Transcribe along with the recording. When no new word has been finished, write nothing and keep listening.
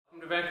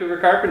Vancouver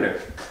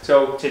Carpenter.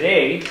 So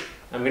today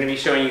I'm going to be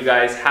showing you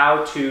guys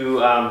how to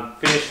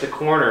finish the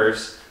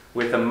corners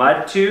with a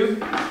mud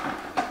tube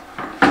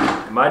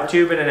and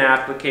an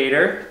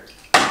applicator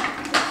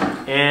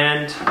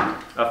and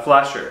a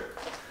flusher.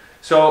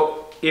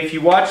 So if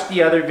you watched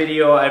the other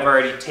video, I've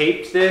already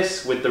taped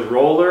this with the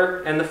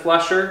roller and the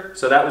flusher.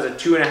 So that was a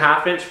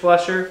 2.5 inch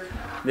flusher.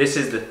 This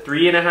is the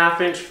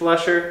 3.5 inch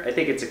flusher. I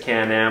think it's a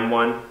Can-Am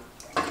one.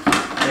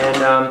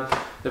 And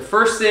the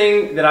first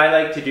thing that I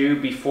like to do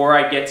before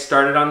I get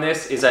started on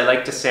this is I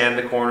like to sand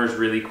the corners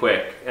really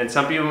quick. And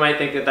some people might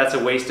think that that's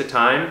a waste of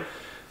time,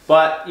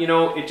 but you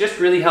know, it just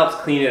really helps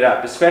clean it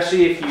up,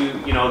 especially if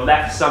you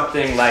left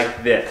something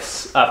like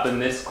this up in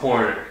this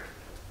corner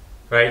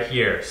right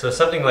here. So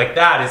something like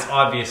that is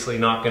obviously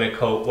not going to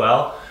coat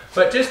well,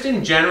 but just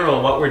in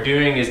general what we're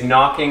doing is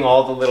knocking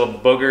all the little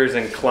boogers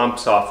and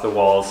clumps off the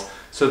walls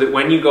so that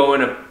when you go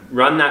and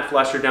run that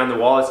flusher down the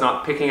wall, it's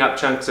not picking up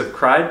chunks of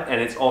crud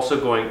and it's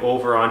also going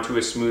over onto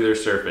a smoother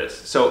surface.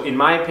 So in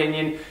my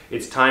opinion,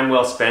 it's time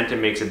well spent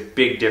and makes a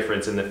big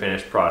difference in the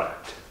finished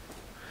product.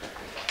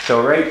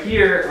 So right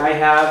here I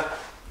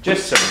have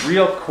just some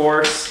real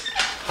coarse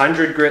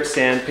 100 grit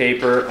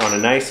sandpaper on a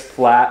nice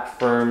flat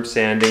firm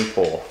sanding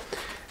pole.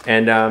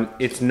 And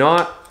it's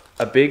not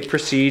a big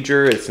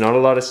procedure, it's not a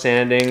lot of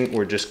sanding.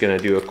 We're just gonna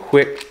do a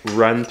quick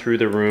run through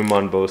the room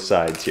on both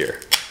sides here.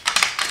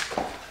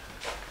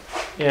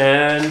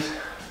 And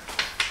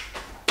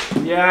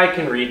yeah, I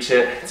can reach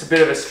it. It's a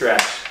bit of a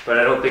stretch, but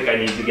I don't think I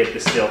need to get the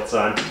stilts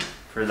on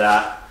for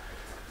that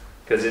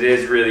because it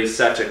is really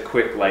such a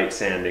quick light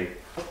sanding.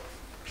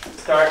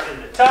 Start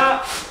in the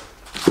top.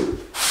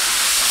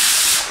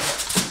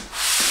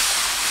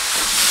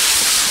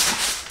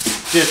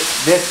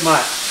 Just this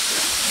much.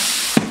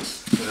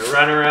 I'm gonna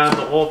run around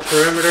the whole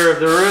perimeter of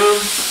the room.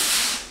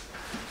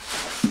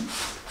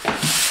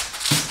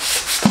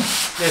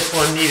 This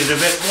one needed a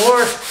bit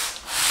more.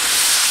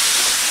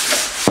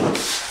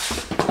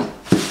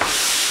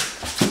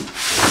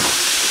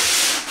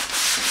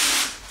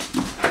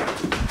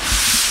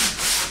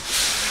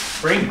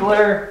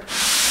 Sprinkler.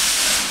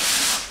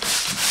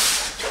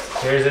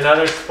 Here's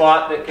another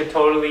spot that could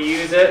totally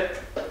use it.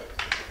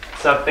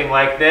 Something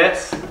like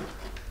this.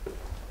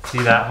 See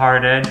that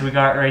hard edge we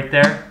got right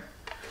there?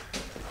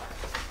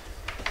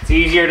 It's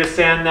easier to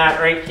sand that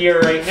right here,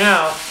 right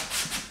now,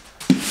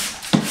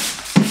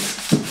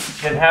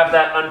 and have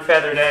that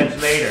unfeathered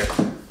edge later.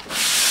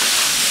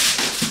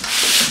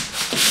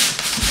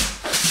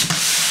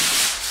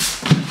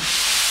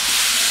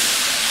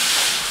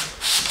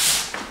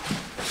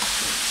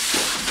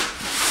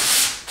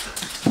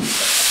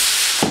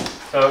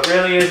 So it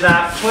really is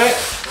that quick.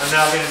 I'm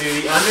now going to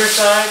do the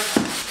underside.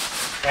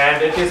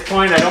 And at this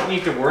point, I don't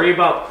need to worry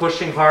about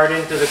pushing hard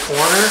into the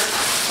corner.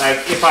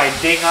 Like if I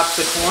ding up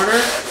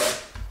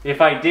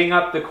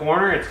the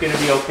corner, it's going to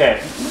be okay.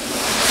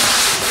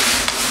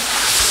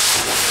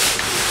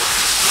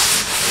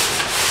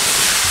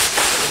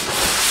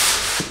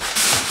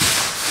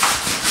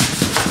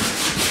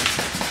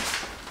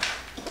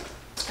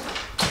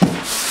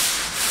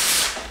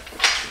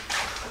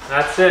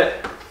 That's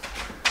it.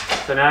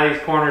 So now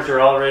these corners are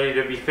all ready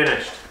to be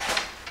finished.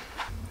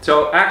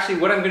 So actually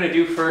what I'm going to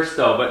do first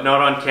though, but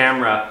not on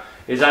camera,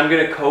 is I'm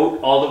going to coat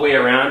all the way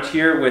around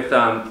here with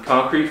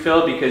concrete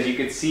fill, because you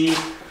can see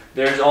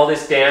there's all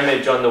this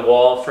damage on the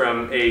wall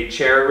from a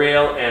chair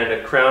rail and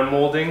a crown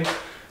molding.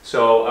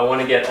 So I want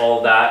to get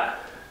all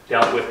that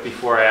dealt with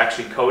before I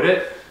actually coat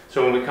it.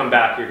 So when we come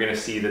back, you're going to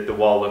see that the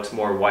wall looks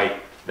more white.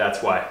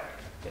 That's why.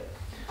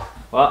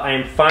 Well,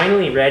 I'm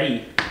finally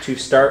ready to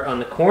start on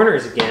the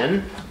corners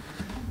again.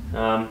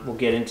 We'll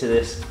get into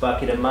this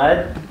bucket of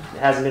mud. It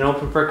hasn't been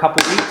open for a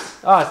couple weeks.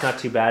 Oh, it's not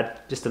too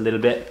bad, just a little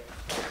bit.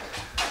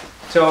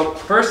 So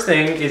first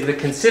thing is the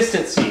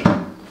consistency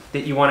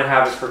that you want to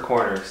have for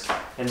corners.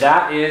 And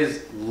that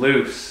is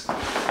loose.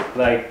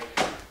 Like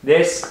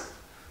this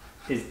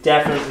is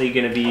definitely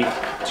going to be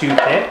too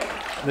thick.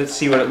 Let's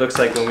see what it looks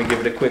like when we give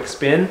it a quick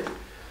spin.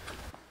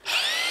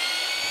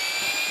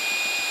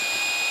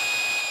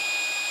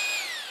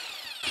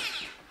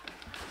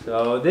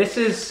 So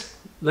this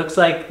looks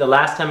like the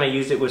last time I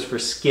used it was for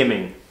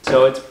skimming.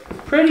 So it's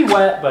pretty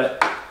wet,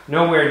 but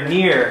nowhere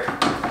near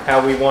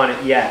how we want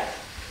it yet.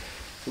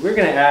 So we're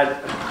gonna add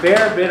a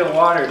fair bit of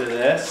water to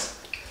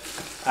this.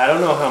 I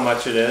don't know how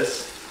much it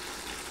is.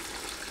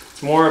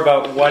 It's more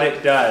about what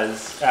it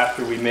does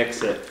after we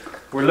mix it.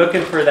 We're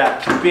looking for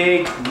that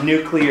big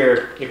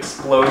nuclear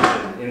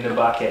explosion in the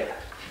bucket.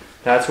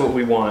 That's what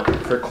we want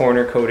for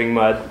corner coating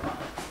mud.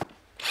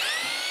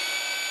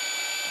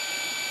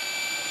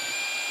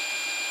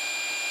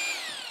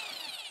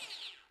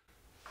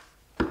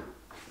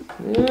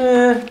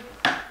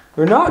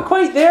 We're not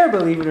quite there,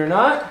 believe it or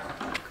not.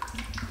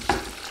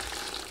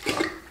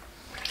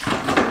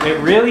 It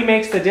really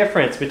makes the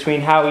difference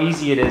between how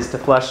easy it is to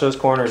flush those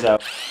corners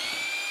out.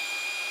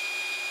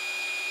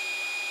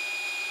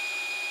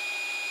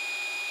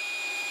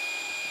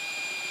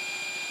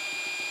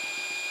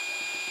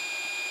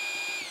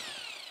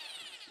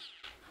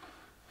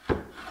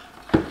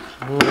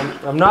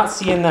 I'm not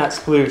seeing that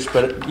sploosh,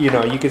 but you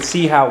know, you can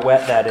see how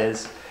wet that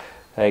is.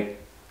 Like,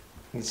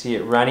 you can see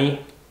it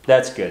runny.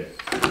 That's good.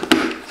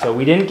 So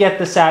we didn't get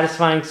the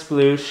satisfying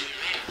sploosh,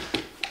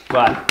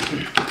 but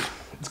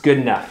it's good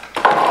enough.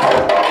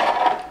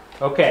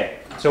 Okay,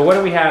 so what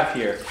do we have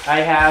here? I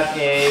have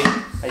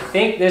I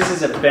think this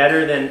is a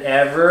better than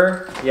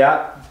ever,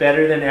 yeah,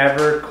 better than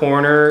ever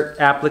corner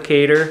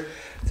applicator.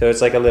 So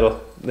it's like a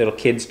little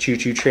kid's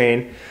choo-choo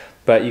train,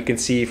 but you can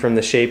see from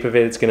the shape of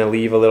it, it's gonna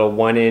leave a little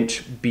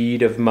 1-inch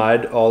bead of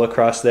mud all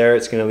across there.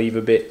 It's gonna leave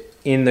a bit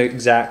in the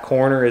exact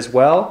corner as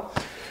well.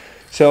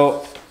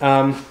 So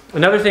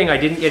another thing I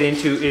didn't get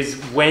into is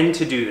when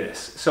to do this.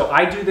 So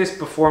I do this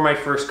before my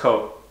first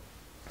coat.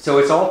 So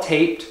it's all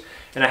taped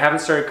and I haven't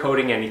started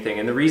coating anything.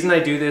 And the reason I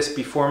do this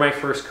before my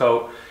first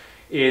coat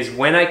is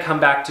when I come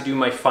back to do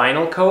my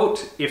final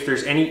coat, if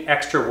there's any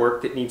extra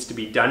work that needs to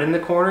be done in the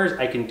corners,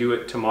 I can do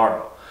it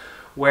tomorrow.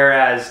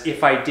 Whereas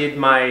if I did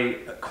my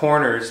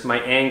corners, my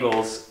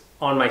angles,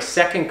 on my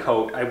second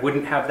coat, I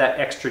wouldn't have that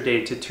extra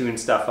day to tune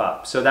stuff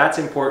up. So that's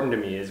important to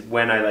me, is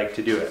when I like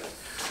to do it.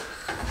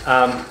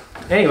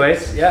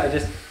 Anyways, yeah, I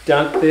just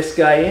dunked this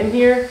guy in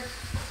here.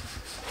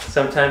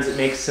 Sometimes it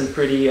makes some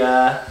pretty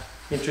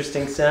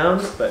interesting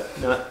sounds, but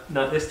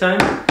not this time.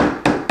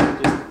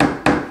 Just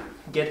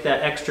get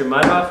that extra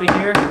mud off of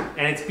here,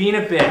 and it's been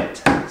a bit,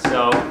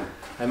 so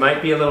I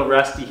might be a little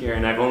rusty here,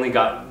 and I've only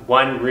got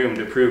one room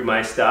to prove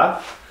my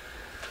stuff.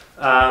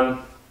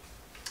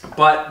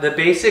 But the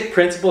basic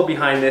principle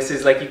behind this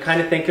is, like, you kind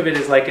of think of it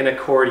as like an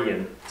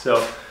accordion.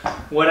 So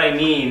what I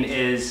mean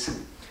is,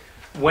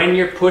 when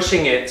you're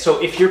pushing it,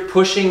 so if you're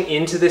pushing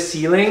into the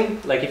ceiling,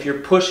 like if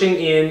you're pushing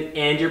in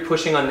and you're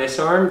pushing on this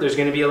arm, there's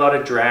going to be a lot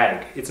of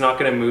drag. It's not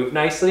going to move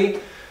nicely.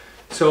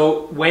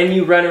 So when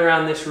you run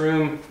around this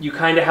room, you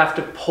kind of have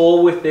to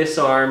pull with this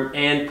arm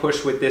and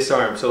push with this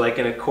arm, so like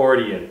an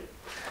accordion.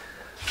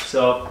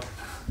 So,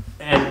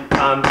 and the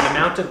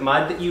amount of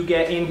mud that you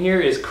get in here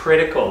is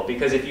critical,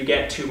 because if you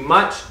get too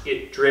much,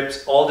 it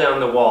drips all down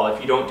the wall. If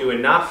you don't do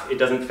enough, it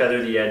doesn't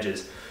feather the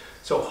edges.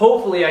 So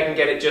hopefully I can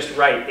get it just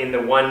right in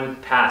the one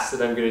pass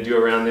that I'm going to do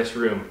around this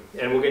room.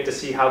 And we'll get to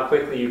see how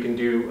quickly you can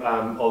do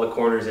all the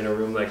corners in a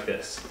room like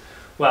this.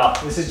 Well,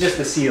 this is just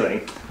the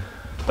ceiling,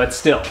 but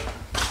still.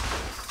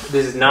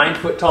 This is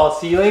 9-foot tall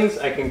ceilings.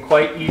 I can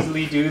quite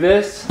easily do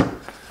this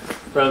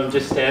from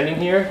just standing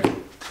here.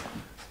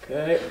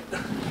 Okay.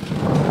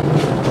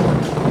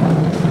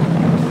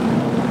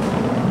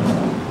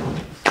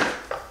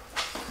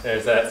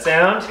 There's that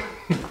sound.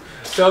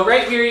 So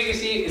right here you can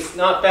see it's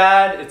not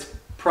bad. It's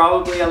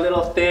probably a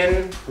little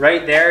thin.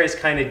 Right there is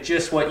kind of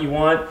just what you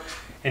want.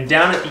 And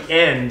down at the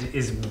end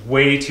is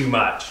way too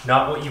much.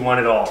 Not what you want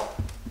at all.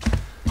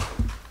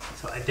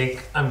 So I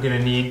think I'm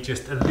gonna need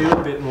just a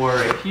little bit more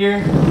right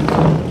here.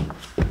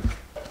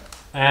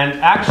 And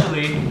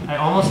actually, I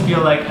almost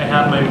feel like I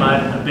have my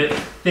mud a bit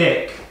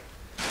thick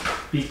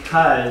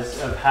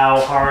because of how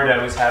hard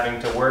I was having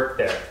to work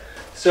there.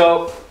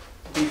 So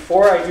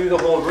before I do the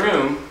whole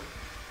room,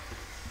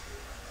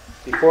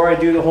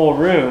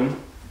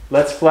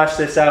 let's flush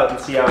this out and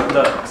see how it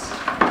looks,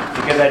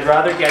 because I'd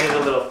rather get it a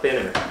little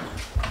thinner.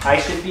 I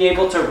should be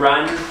able to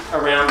run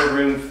around the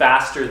room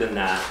faster than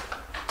that,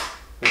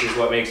 which is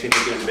what makes me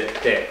think it was a bit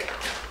thick.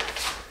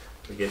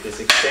 We get this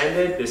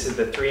extended. This is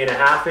the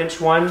 3.5-inch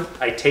one.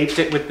 I taped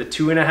it with the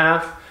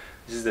 2.5.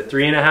 This is the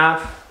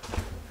 3.5.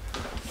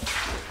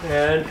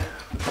 And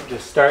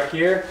just start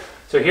here.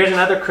 So here's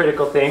another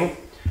critical thing.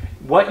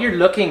 What you're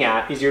looking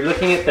at is you're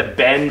looking at the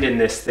bend in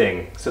this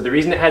thing. So the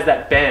reason it has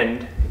that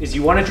bend is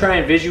you want to try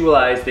and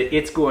visualize that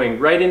it's going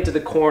right into the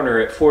corner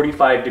at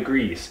 45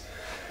 degrees.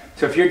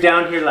 So if you're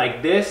down here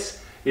like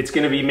this, it's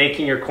going to be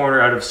making your corner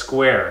out of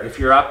square. If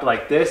you're up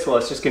like this, well,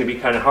 it's just going to be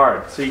kind of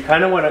hard. So you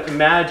kind of want to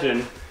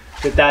imagine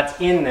that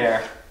that's in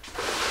there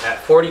at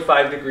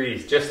 45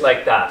 degrees, just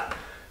like that.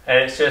 And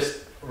it's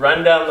just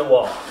run down the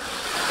wall.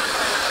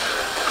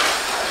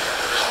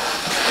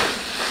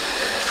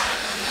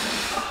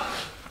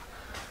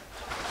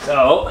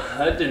 So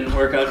that didn't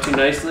work out too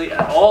nicely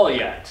at all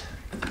yet.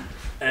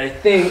 And I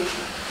think,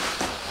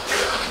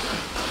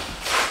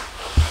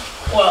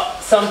 well,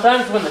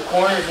 sometimes when the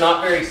corner is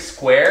not very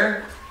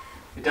square,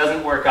 it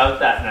doesn't work out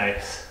that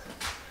nice.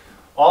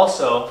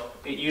 Also,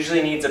 it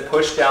usually needs a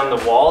push down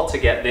the wall to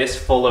get this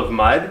full of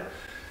mud.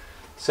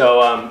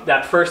 So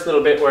that first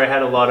little bit where I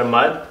had a lot of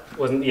mud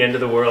wasn't the end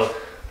of the world,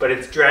 but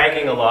it's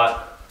dragging a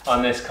lot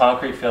on this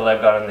concrete fill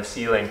I've got on the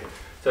ceiling.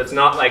 So it's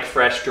not like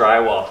fresh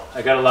drywall.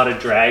 I got a lot of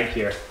drag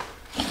here.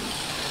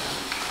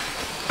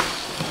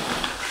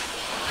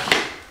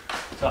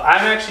 So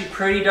I'm actually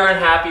pretty darn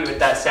happy with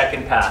that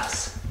second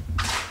pass.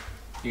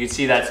 You can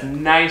see that's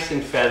nice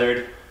and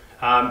feathered.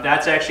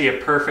 That's actually a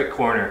perfect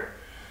corner.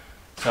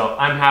 So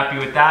I'm happy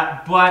with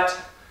that, but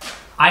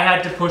I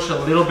had to push a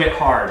little bit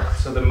hard.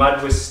 So the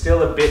mud was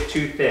still a bit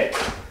too thick.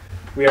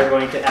 We are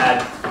going to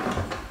add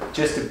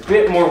just a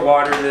bit more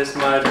water to this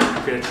mud.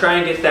 We're going to try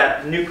and get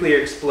that nuclear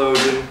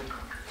explosion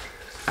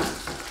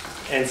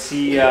and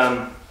see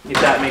if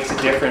that makes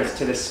a difference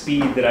to the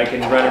speed that I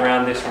can run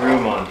around this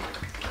room on.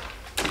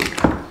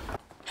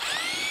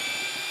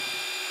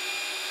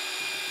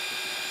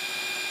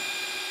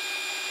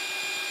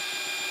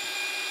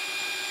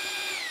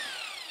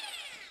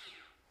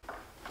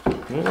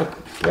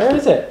 Where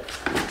is it?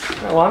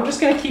 Well, I'm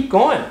just gonna keep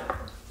going.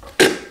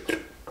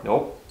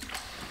 Nope.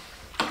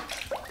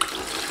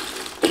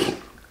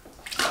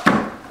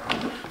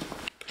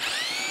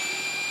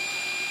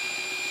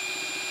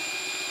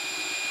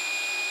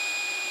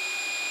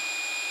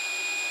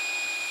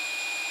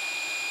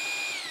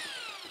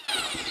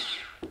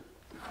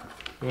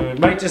 It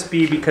might just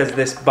be because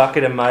this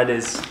bucket of mud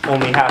is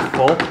only half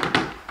full.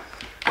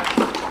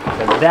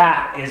 But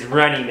that is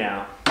runny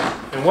now.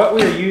 And what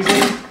we're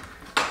using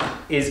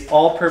is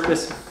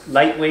all-purpose,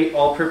 lightweight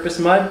all-purpose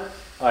mud.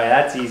 Oh yeah,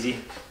 that's easy.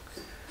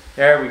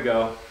 There we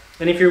go.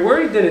 And if you're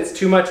worried that it's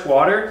too much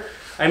water,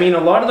 I mean,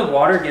 a lot of the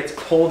water gets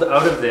pulled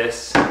out of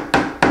this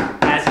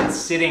as it's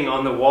sitting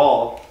on the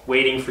wall,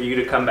 waiting for you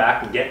to come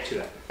back and get to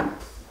it.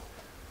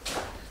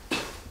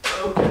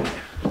 Okay.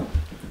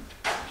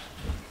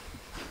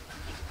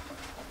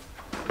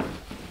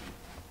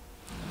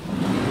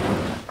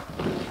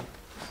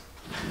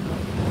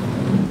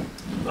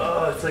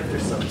 Oh, it's like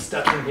there's something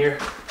stuck in here.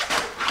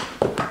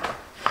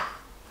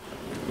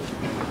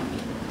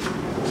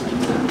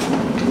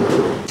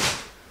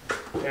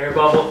 Air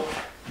bubble.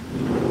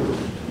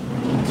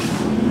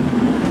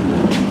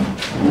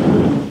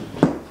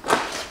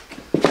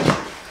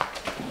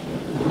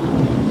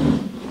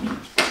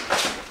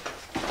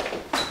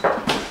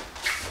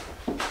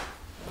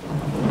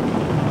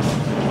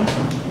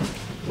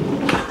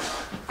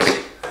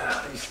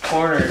 These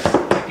corners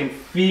I can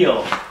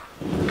feel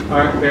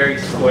aren't very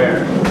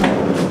square.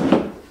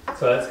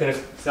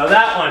 So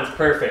that one's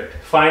perfect.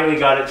 Finally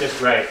got it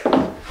just right.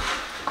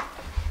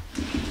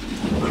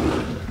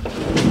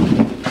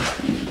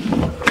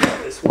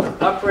 This one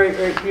upright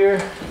right here.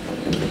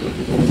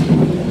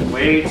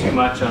 Way too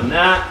much on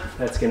that.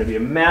 That's gonna be a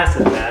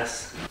massive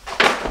mess.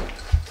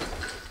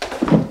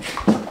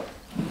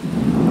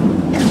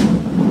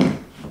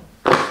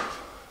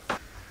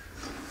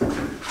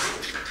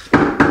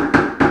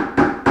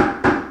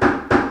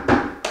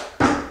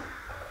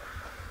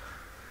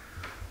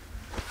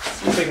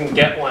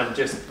 Get one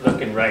just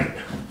looking right.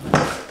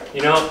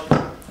 You know,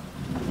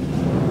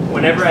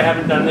 whenever I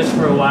haven't done this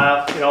for a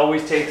while, it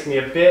always takes me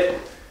a bit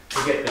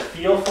to get the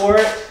feel for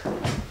it.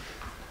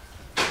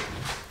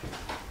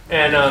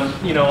 And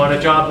you know, on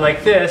a job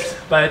like this,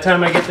 by the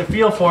time I get the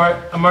feel for it,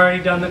 I'm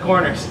already done the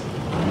corners.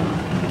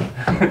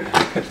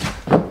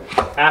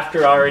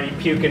 After already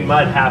puking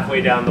mud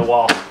halfway down the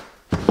wall.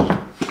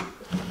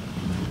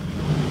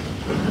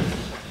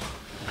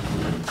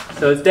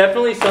 So it's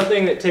definitely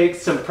something that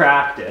takes some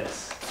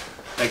practice.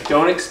 Like,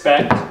 don't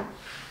expect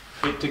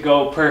it to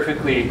go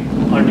perfectly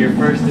on your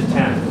first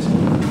attempt.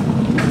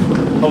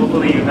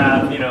 Hopefully you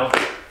have, you know,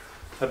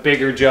 a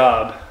bigger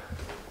job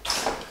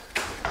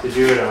to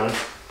do it on.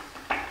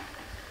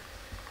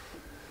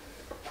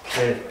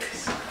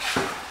 Anyways.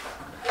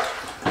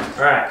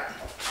 All right.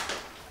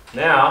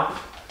 Now,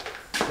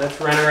 let's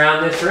run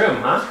around this room,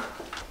 huh?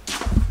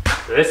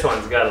 So this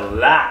one's got a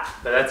lot,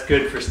 but that's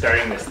good for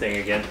starting this thing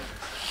again.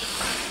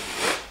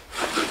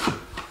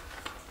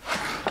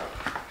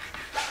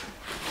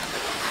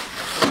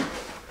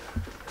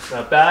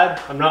 Not bad.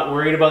 I'm not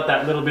worried about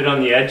that little bit on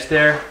the edge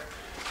there.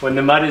 When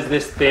the mud is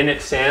this thin,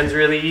 it sands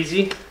really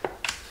easy.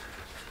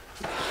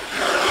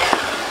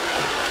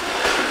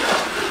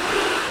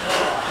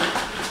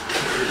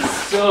 It's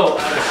so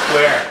out of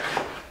square.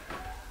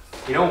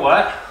 You know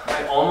what?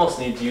 I almost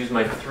need to use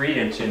my 3"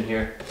 in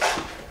here.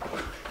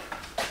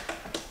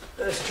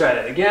 Let's try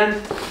that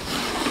again.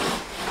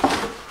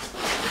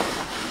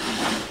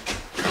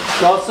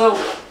 It's also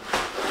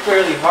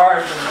fairly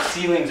hard when the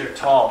ceilings are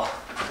tall.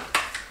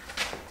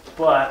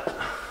 But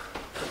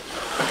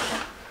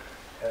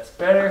that's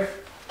better.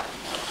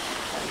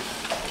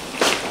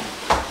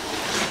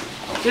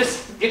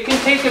 It can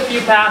take a few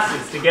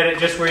passes to get it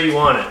just where you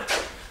want it.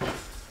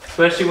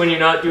 Especially when you're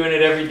not doing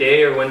it every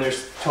day or when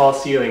there's tall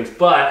ceilings,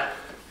 but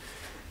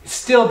it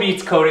still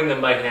beats coating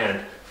them by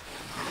hand.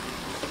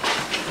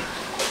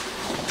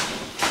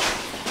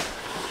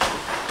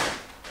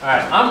 All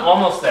right, I'm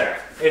almost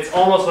there. It's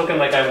almost looking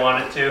like I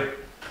want it to.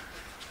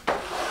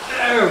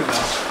 There we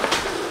go.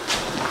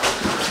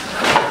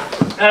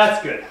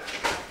 That's good.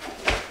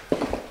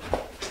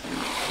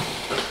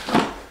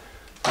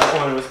 That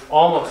one was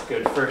almost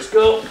good first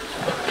go.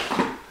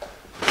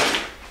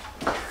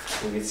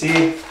 You can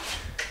see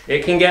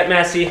it can get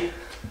messy.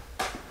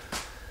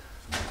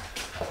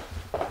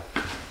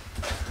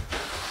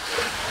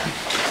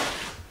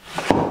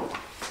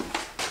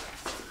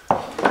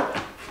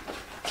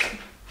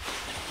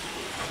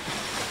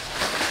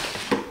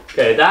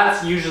 Okay,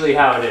 that's usually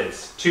how it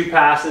is. 2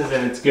 passes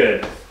and it's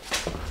good.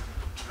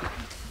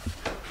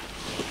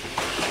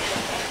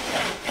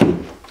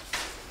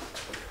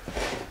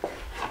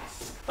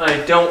 I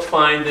don't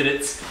find that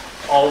it's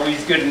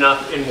always good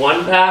enough in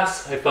 1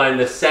 pass. I find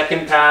the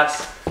 2nd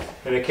pass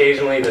and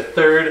occasionally the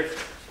 3rd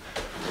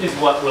is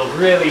what will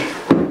really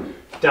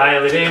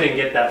dial it in and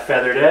get that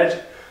feathered edge.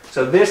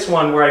 So this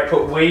one where I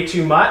put way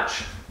too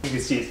much, you can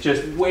see it's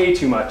just way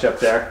too much up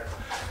there.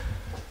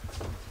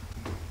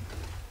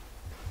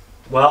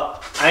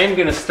 Well, I am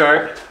going to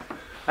start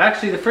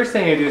Actually, the first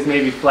thing I do is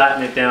maybe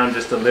flatten it down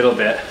just a little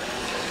bit.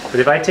 But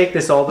if I take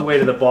this all the way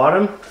to the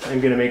bottom, I'm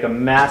gonna make a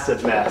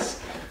massive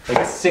mess. Like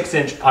a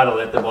 6-inch puddle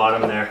at the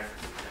bottom there.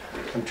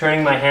 I'm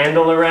turning my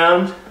handle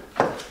around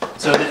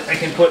so that I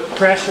can put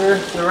pressure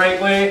the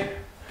right way.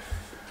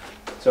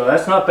 So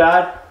that's not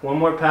bad. One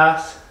more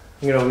pass.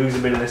 I'm gonna lose a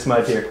bit of this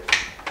mud here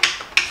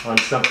on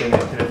something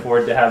that can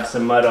afford to have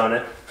some mud on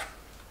it.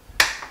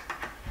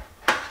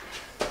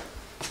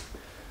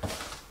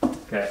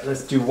 Okay,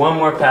 let's do one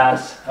more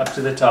pass up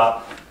to the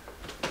top.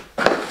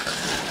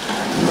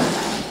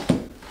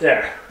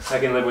 There, I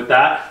can live with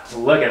that.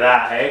 Look at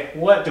that, hey?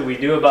 What do we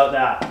do about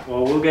that?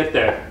 Well, we'll get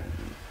there.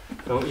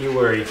 Don't you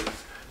worry.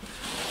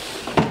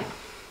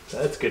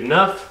 That's good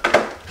enough.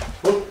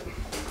 Whoop.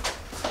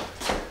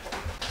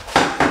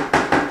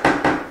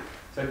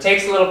 So it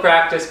takes a little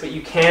practice, but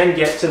you can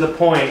get to the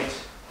point.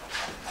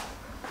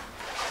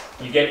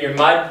 You get your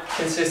mud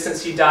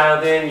consistency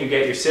dialed in, you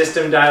get your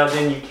system dialed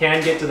in, you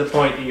can get to the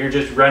point that you're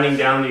just running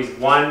down these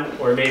 1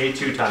 or maybe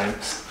 2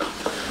 times.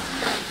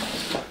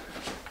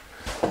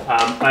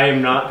 I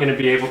am not going to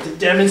be able to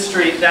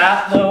demonstrate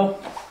that though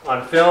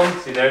on film.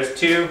 See, there's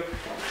 2.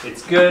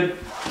 It's good.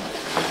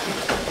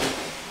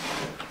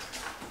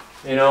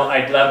 You know,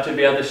 I'd love to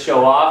be able to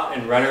show off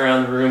and run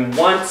around the room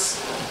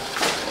once,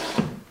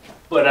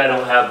 but I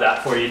don't have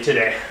that for you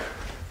today.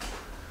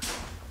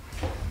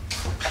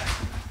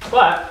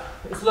 But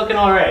it's looking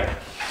all right.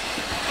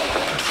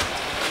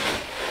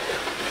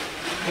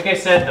 Like I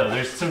said though,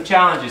 there's some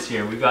challenges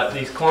here. We've got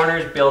these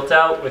corners built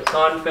out with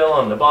confill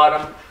on the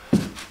bottom,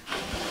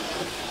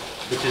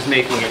 which is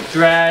making it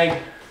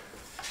drag.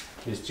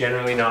 Just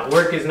generally not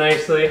work as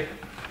nicely.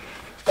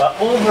 But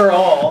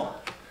overall,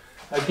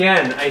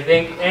 again, I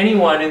think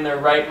anyone in their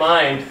right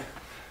mind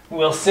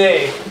will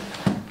say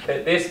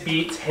that this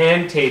beats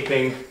hand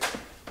taping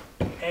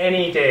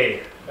any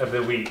day of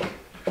the week.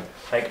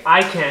 Like,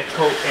 I can't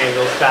coat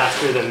angles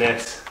faster than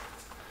this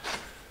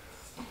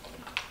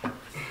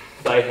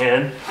by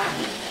hand,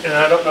 and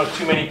I don't know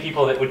too many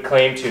people that would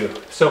claim to.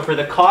 So for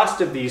the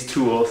cost of these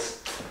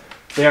tools,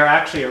 they are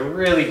actually a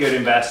really good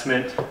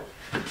investment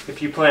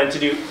if you plan to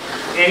do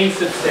any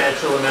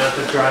substantial amount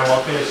of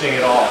drywall finishing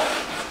at all.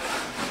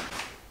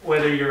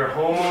 Whether you're a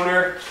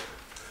homeowner,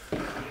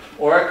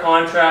 or a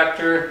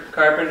contractor,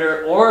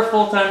 carpenter, or a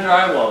full-time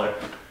drywaller,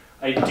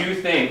 I do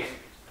think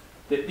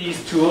that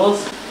these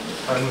tools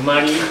are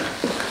money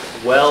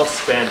well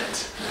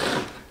spent.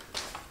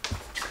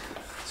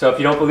 So if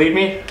you don't believe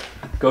me,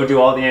 go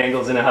do all the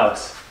angles in a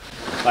house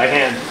by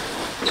hand.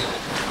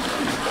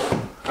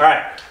 All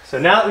right, so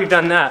now that we've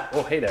done that,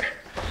 oh hey there.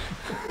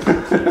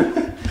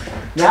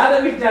 Now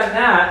that we've done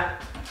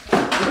that,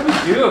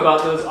 what do we do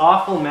about those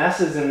awful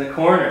messes in the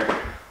corner?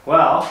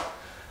 Well,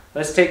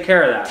 let's take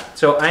care of that.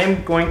 So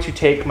I'm going to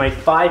take my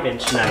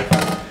 5-inch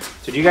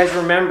knife. So do you guys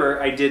remember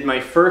I did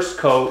my first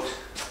coat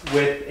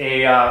with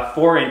a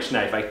 4-inch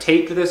knife? I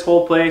taped this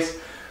whole place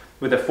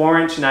with a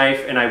 4-inch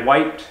knife and I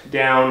wiped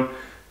down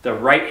the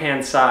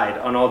right-hand side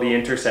on all the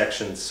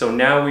intersections. So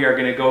now we are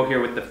going to go here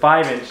with the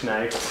 5-inch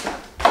knife.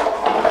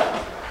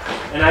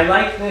 And I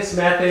like this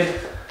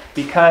method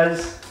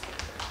because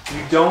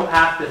you don't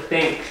have to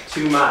think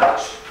too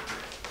much.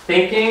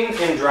 Thinking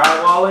and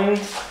drywalling,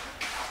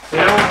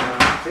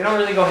 they don't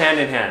really go hand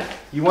in hand.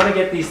 You want to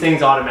get these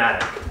things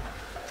automatic.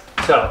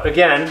 So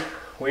again,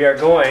 we are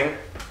going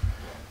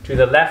to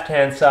the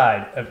left-hand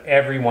side of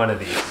every one of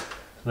these.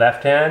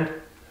 Left hand,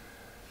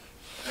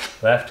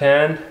 left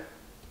hand,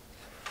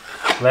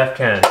 left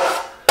hand.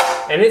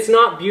 And it's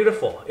not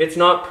beautiful, it's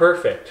not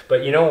perfect,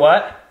 but you know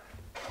what?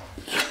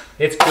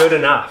 It's good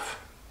enough.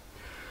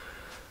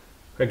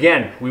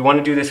 Again, we want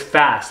to do this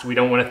fast. We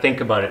don't want to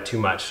think about it too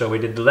much. So we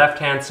did the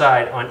left-hand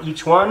side on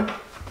each one.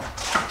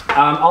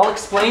 I'll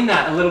explain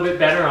that a little bit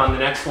better on the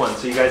next one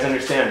so you guys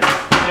understand.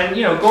 And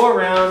you know, go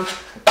around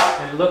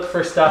and look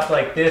for stuff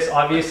like this.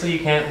 Obviously you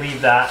can't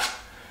leave that.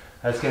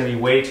 That's going to be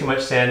way too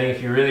much sanding.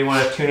 If you really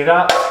want to tune it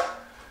up,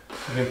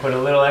 you can put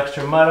a little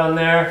extra mud on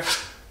there.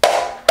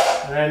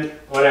 And then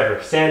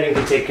whatever, sanding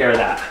can take care of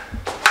that.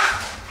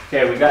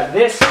 Okay, we got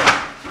this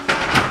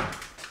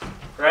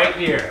right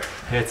here.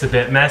 It's a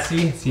bit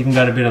messy. It's even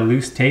got a bit of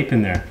loose tape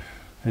in there.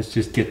 Let's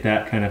just get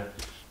that kind of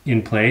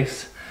in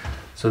place.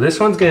 So this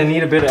one's gonna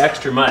need a bit of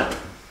extra mud.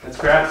 Let's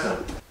grab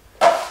some.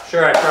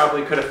 Sure, I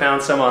probably could have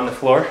found some on the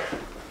floor.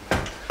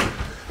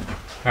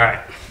 All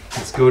right,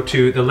 let's go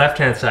to the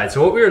left-hand side.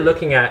 So what we were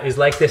looking at is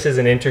like this is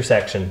an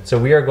intersection. So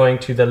we are going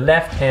to the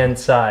left-hand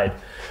side,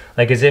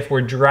 like as if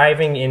we're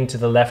driving into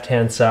the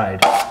left-hand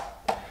side.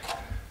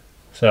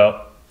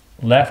 So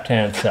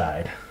left-hand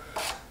side.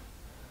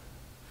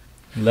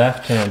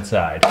 Left-hand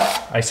side.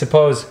 I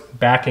suppose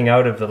backing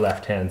out of the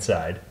left-hand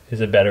side is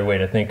a better way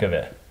to think of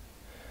it.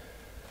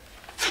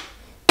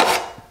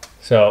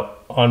 So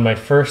on my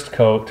first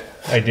coat,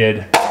 I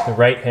did the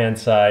right-hand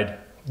side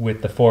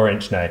with the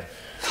 4-inch knife.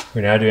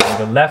 We're now doing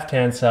the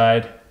left-hand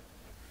side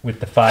with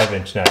the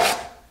 5-inch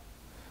knife.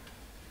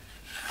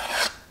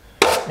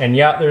 And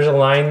yeah, there's a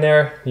line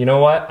there. You know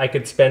what? I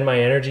could spend my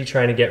energy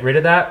trying to get rid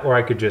of that, or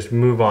I could just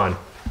move on.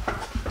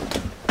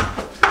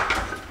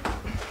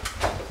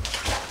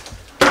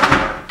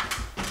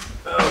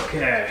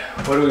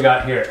 What do we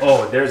got here?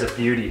 Oh, there's a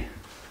beauty.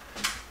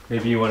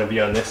 Maybe you want to be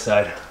on this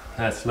side.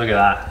 Look at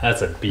that.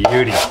 That's a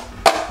beauty.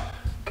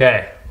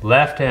 Okay,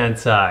 left-hand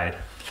side.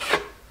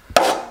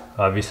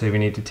 Obviously we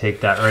need to take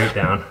that right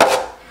down.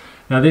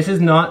 Now this is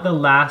not the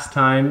last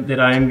time that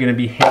I am going to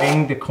be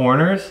hitting the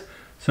corners,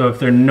 so if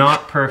they're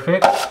not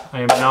perfect, I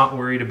am not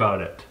worried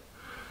about it.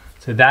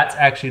 So that's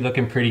actually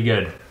looking pretty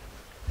good.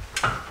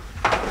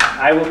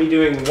 I will be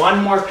doing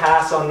one more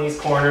pass on these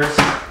corners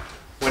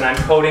when I'm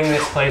coating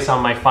this place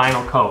on my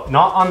final coat.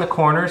 Not on the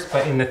corners,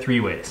 but in the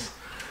three-ways.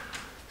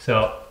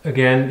 So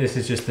again, this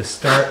is just the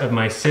start of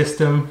my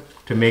system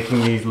to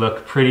making these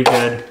look pretty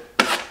good,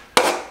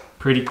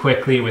 pretty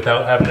quickly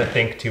without having to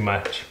think too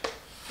much.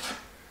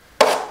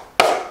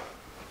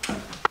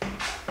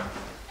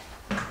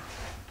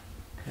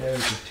 Okay, we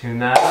just tune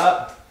that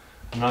up.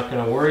 I'm not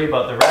going to worry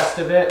about the rest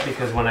of it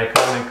because when I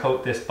come and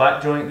coat this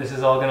butt joint, this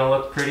is all going to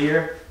look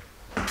prettier.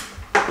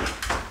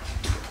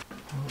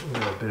 A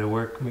little bit of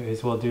work we may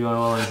as well do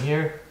all in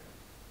here.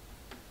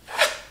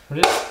 I'm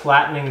just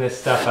flattening this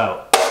stuff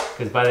out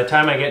because by the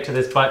time I get to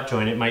this butt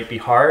joint, it might be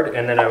hard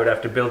and then I would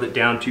have to build it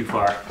down too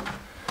far.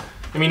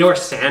 I mean, or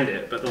sand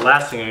it, but the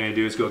last thing I'm going to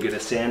do is go get a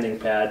sanding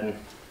pad and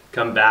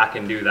come back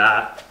and do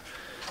that.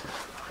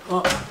 Oh,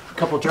 a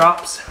couple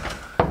drops.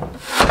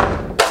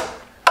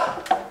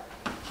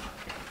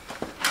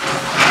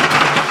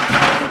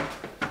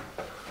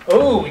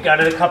 Oh, we got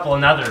a couple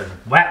another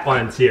wet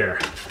ones here.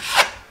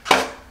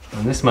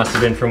 And this must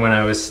have been from when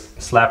I was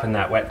slapping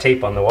that wet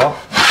tape on the wall.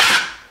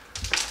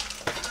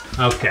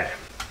 Okay.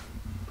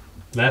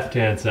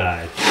 Left-hand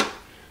side.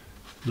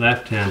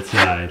 Left-hand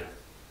side.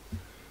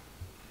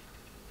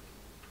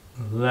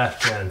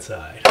 Left-hand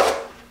side.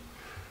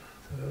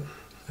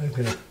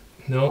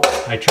 No,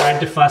 I tried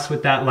to fuss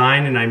with that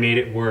line and I made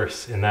it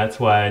worse, and that's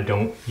why I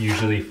don't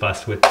usually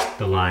fuss with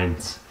the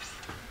lines.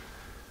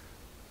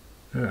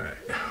 All right.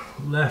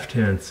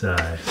 Left-hand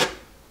side.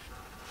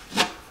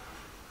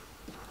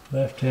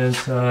 Left-hand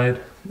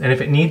side. And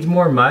if it needs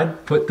more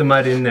mud, put the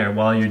mud in there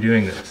while you're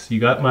doing this. You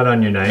got mud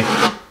on your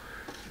knife,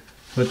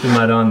 put the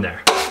mud on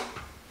there.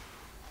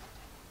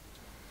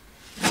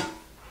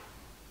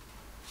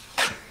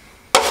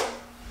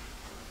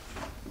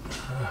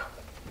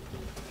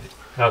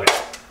 Okay.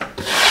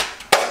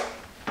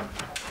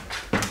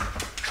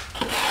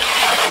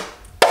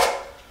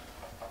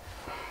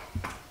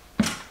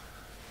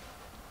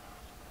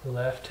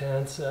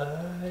 Left-hand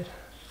side,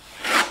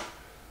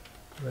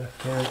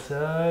 left-hand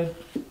side.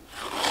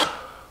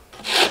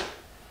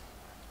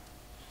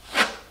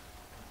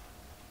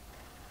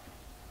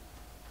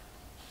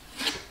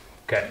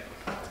 Okay,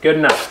 good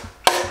enough.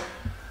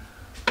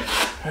 Did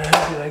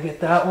I get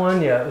that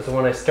one? Yeah, it was the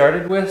one I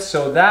started with.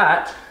 So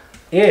that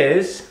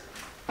is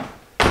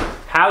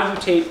how you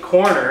tape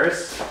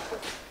corners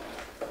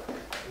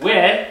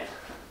with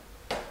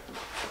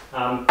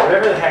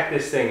whatever the heck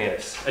this thing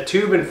is, a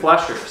tube and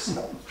flushers.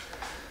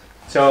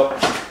 So,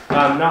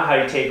 not how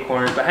you tape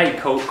corners, but how you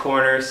coat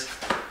corners.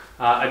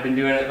 I've been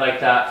doing it like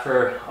that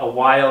for a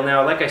while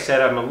now. Like I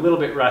said, I'm a little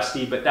bit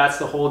rusty, but that's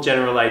the whole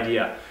general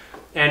idea.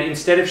 And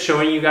instead of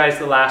showing you guys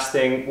the last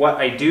thing, what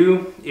I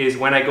do is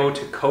when I go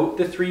to coat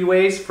the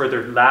three-ways for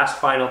the last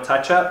final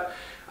touch-up,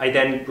 I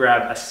then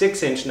grab a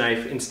 6-inch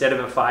knife instead of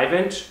a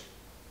 5-inch.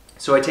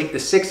 So I take the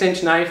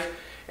 6-inch knife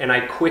and I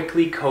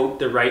quickly coat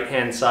the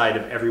right-hand side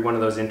of every one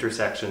of those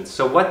intersections.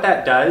 So what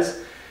that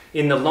does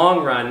in the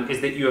long run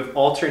is that you have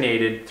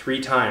alternated 3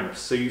 times.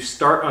 So you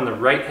start on the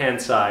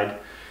right-hand side,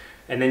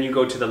 and then you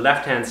go to the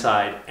left-hand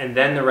side, and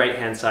then the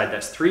right-hand side.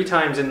 That's 3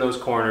 times in those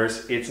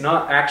corners. It's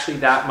not actually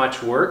that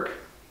much work.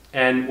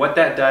 And what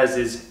that does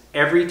is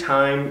every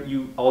time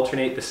you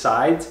alternate the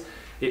sides,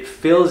 it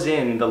fills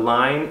in the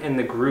line and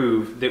the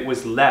groove that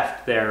was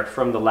left there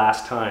from the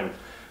last time.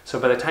 So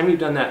by the time you've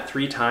done that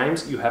 3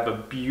 times, you have a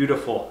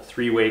beautiful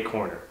 3-way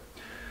corner.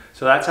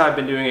 So that's how I've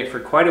been doing it for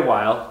quite a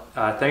while.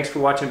 Thanks for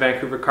watching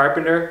Vancouver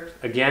Carpenter.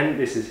 Again,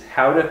 this is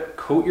how to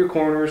coat your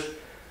corners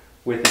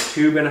with a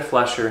tube and a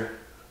flusher.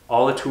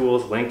 All the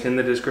tools linked in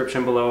the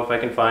description below if I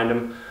can find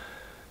them.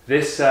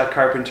 This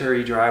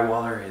carpentry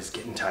drywaller is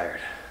getting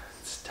tired.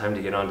 It's time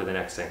to get on to the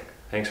next thing.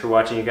 Thanks for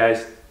watching, you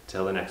guys.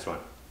 Till the next one.